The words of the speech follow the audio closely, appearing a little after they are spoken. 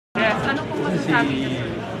Ano pong masasabi niyo?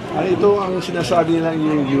 Ito ang sinasabi nilang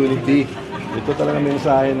yung unity. Ito talaga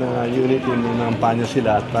mensahe na unity ng panya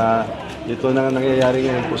sila at ito na nangyayari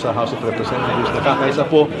ngayon po sa House of Representatives. Nakakaisa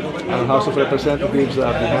po ang House of Representatives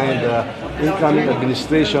behind the incoming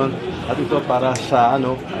administration at ito para sa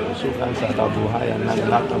sukan sa kabuhayan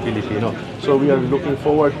ng lahat ng Pilipino. So we are looking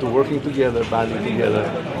forward to working together, banding together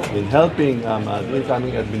in helping the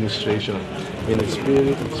incoming administration in its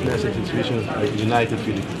spirit, its message, its vision of a united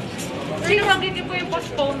Philippines. Sinawagin niyo po yung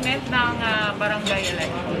postponement ng barangay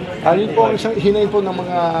election? Yun po ang isang hinayin po ng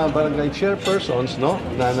mga barangay chairpersons, no,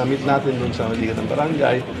 na na-meet natin dun sa maligat ng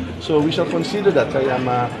barangay. So we shall consider that. Kaya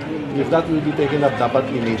if that will be taken up,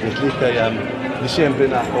 dapat immediately. Kaya Disyembre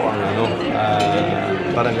na po ang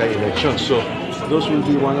barangay election. So those will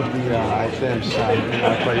be one of the items in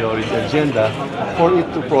our priority agenda for it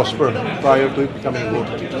to prosper prior to it becoming vote.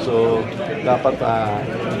 So dapat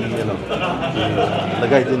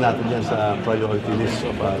lagay din natin yan sa priority list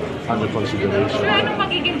of under consideration. Ano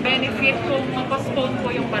magiging benefit kung ma-postpone po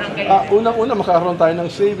yung barangay? Unang-una, makakaroon tayo ng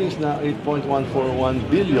savings na 8.141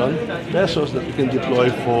 billion pesos that we can deploy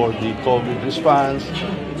for the COVID response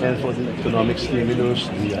and for the economic stimulus,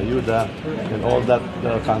 the ayuda, and all that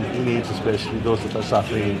the country needs, especially those that are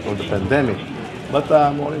suffering from the pandemic. But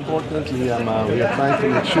more importantly, we are trying to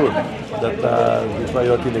make sure that the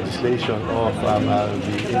priority legislation of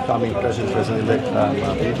the incoming President-Elect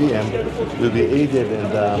BBM will be aided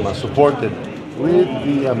and supported with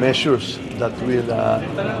the measures that will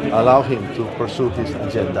allow him to pursue his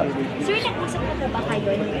agenda. Sir, nag-usap po ba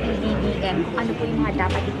kayo ng BBM? Ano po yung mga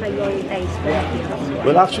dapat i-prioritize po?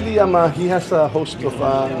 Well, actually, he has a host of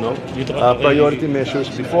priority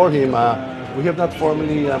measures before him. We have not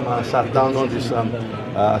formally sat down on this.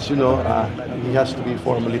 As you know, he has to be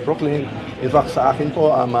formally proclaimed. In fact, sa akin po,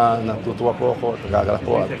 natutuwa po ako, nagagalak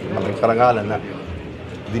po at malaking karangalan na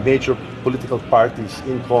the major political parties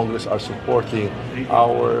in Congress are supporting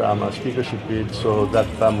our speakership bid so that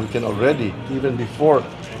we can already, even before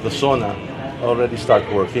the SONA, already start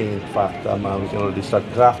working. In fact, we can already start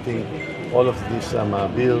drafting all of these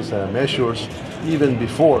bills and measures even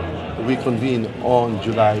before we convene on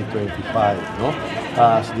July 25,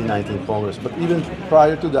 as the 19th Congress. But even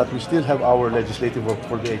prior to that, we still have our legislative work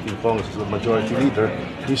for the 18th Congress as the majority leader.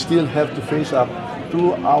 We still have to face up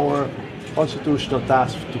to our constitutional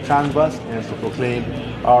task to canvass and to proclaim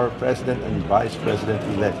our President and Vice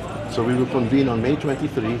President-elect. So we will convene on May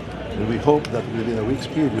 23, and we hope that within a week's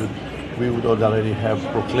period, we would already have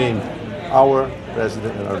proclaimed our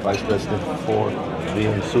President and our Vice President for the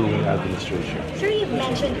ensuing administration. Sir, you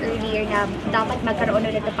mentioned earlier na dapat magkaroon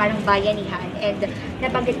ulit na parang bayanihan and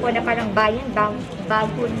nabanggit po na parang bayan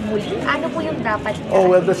bagong muli. Ano po yung dapat?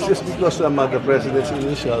 Well, that's just because the President's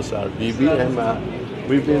initials are BBM.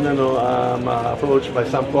 We've been approached by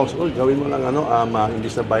some folks, gawin mo lang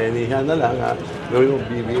imbis na bayanihan na lang, gawin mo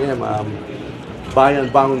BBM, bayan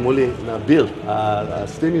bangon muli na bill,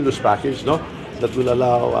 stimulus package, that will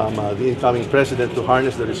allow the incoming president to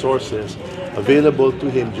harness the resources available to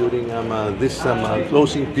him during this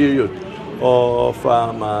closing period of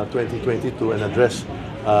 2022 and address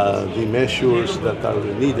the measures that are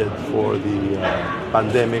needed for the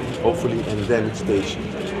pandemic, hopefully endemic stage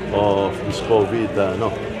of this COVID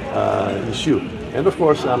issue. And of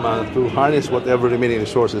course, to harness whatever remaining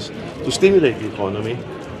resources to stimulate the economy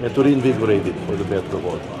and to reinvigorate it for the better of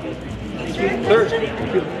all. Sir,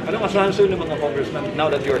 anong asahan ng mga congressmen now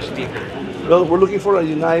that you are speaker? Well, we're looking for a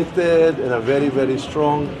united and a very, very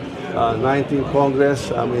strong 19th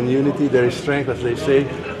Congress. In unity, there is strength, as they say.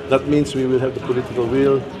 That means we will have the political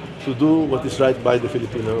will to do what is right by the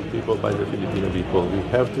Filipino people, by the Filipino people. We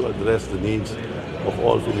have to address the needs of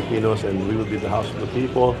all Filipinos, and we will be the house of the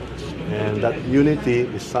people. And that unity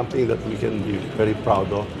is something that we can be very proud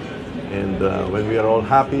of. And when we are all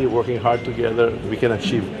happy, working hard together, we can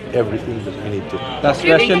achieve everything that we need to. Last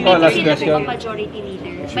question po, last question. Majority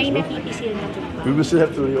leader. May napipisil na po. We will still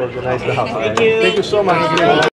have to reorganize the house. Thank you so much.